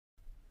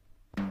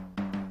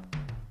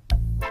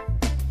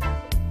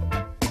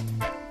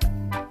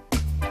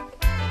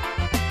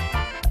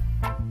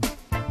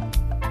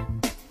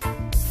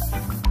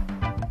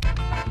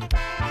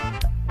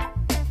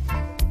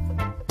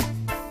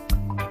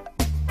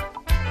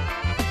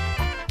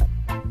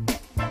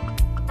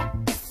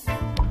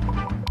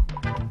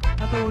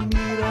don't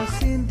need a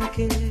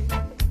syndicate.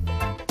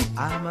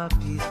 I'm a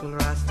peaceful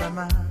Rasta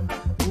man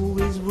who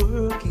is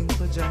working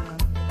for Jah.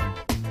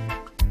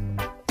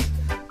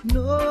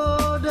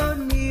 No,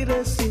 don't need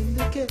a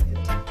syndicate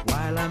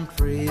while I'm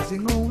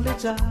praising only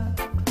Jah.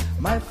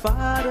 My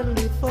Father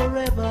live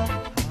forever,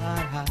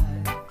 I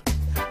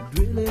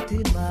dwell it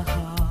in my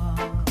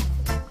heart.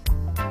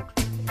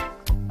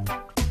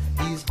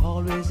 He's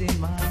always in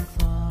my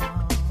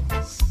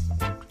thoughts.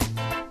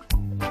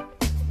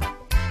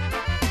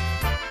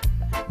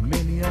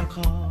 Many are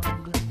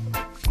called,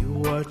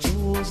 few are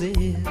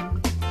chosen.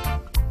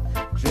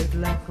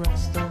 Dreadlock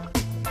Rasta,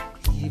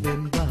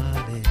 even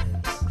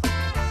ballets,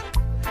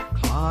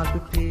 hard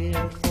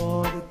prepared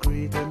for the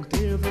great and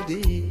terrible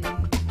day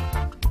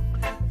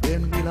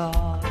when we'll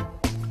all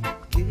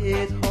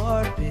get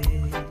hard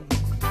pay.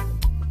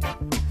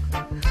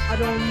 I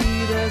don't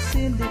need a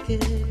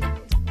syndicate.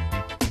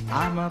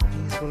 I'm a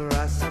peaceful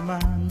Rasta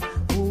man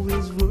who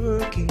is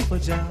working for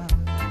Jah.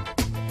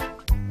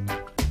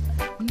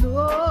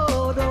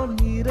 No, don't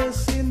need a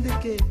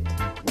syndicate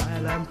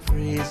while I'm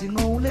praising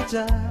only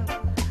Jah.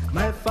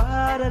 My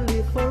Father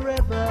live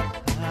forever,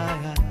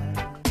 I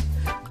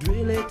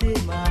dwell it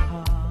in my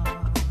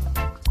heart.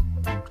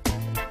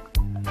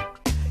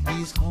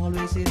 He's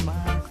always in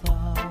my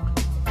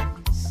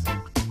thoughts.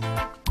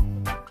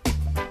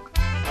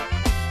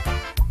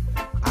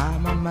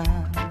 I'm a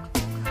man,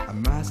 a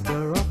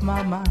master of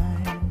my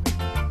mind.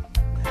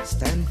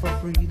 Stand for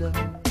freedom,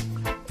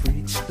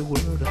 preach the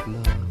word of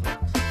love.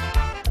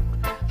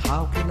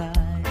 How can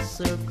I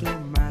serve the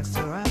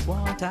master at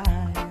one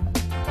time,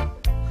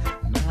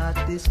 not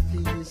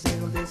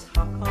displeasing this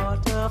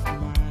heart of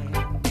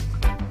mine?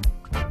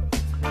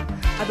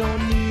 I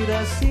don't need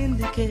a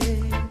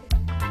syndicate.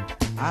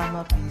 I'm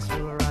a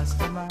peaceful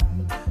Rasta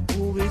man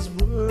who is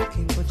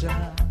working for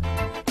Jah.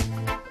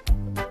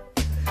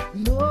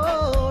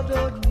 No,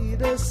 don't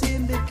need a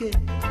syndicate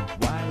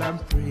while I'm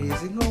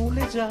praising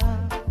only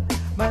Jah.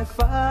 My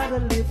Father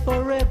live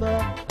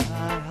forever,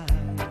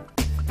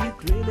 He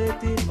dwell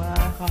it in my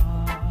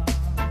heart.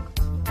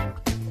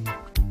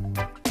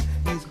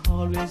 He's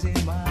always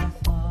in my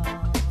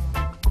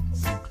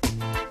thoughts.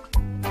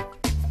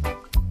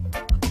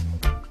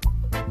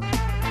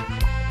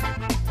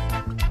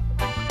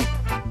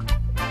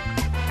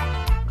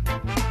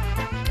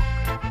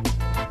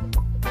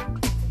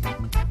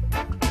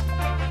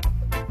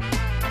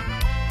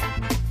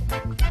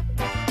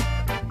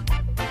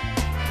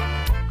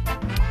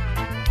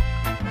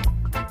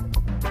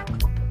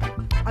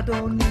 I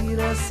don't need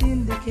a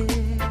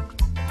syndicate.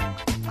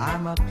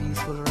 I'm a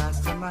peaceful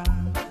Rasta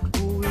man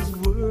who is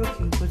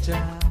working for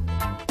Jah.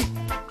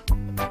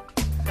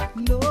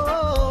 No,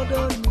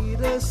 don't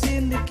need a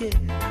syndicate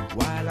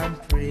while I'm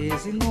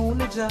praising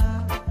only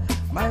Jah.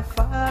 My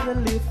Father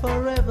live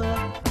forever,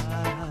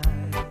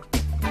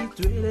 He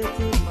dwell it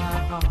in my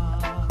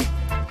heart.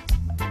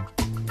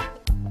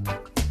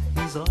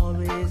 He's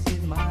always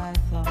in my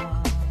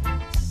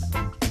thoughts.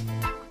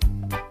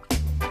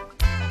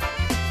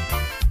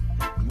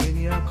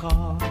 Many are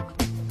called,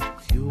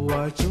 few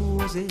are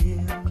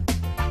chosen.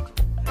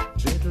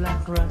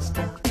 Dreadlock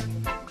Rasta,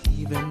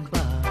 even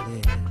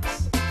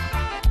ballets,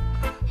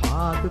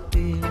 hard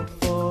prepared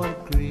for a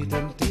great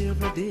and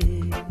terrible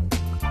day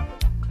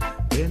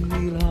when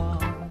we'll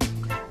all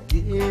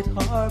get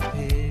our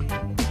pay.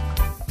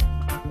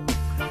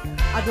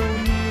 I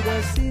don't need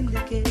a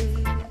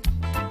syndicate.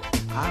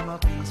 I'm a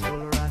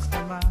peaceful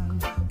Rasta man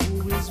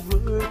who is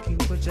working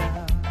for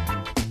Jah.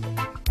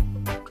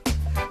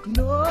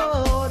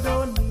 No,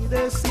 don't need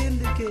a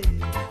syndicate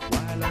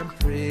while I'm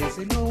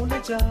praising only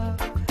Jah.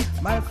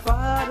 My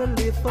Father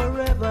live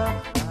forever,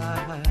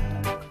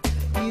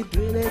 He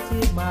dwell it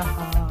in my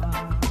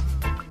heart.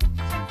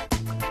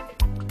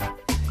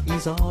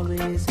 He's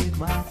always in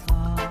my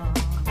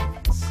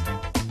thoughts.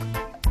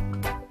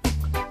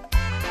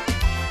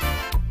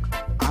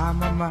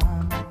 I'm a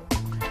man,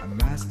 a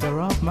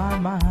master of my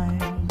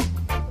mind.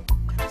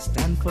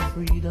 Stand for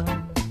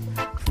freedom,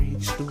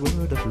 preach the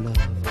word of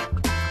love.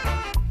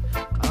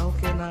 How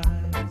can I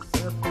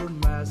serve the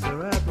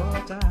master at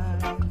one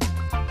time,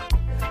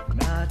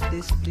 not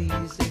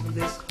displeasing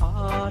this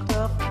heart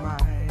of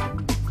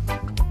mine?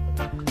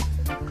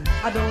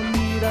 I don't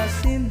need a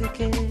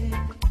syndicate.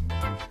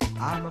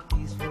 I'm a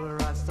peaceful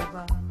Rasta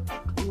man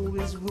who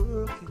is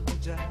working for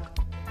Jah.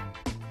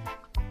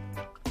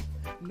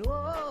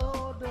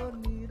 No,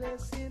 don't need a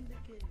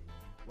syndicate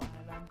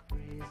while I'm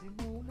praising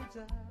only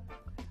Jah.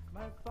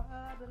 My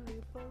Father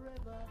live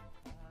forever.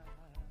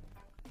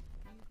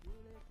 He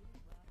will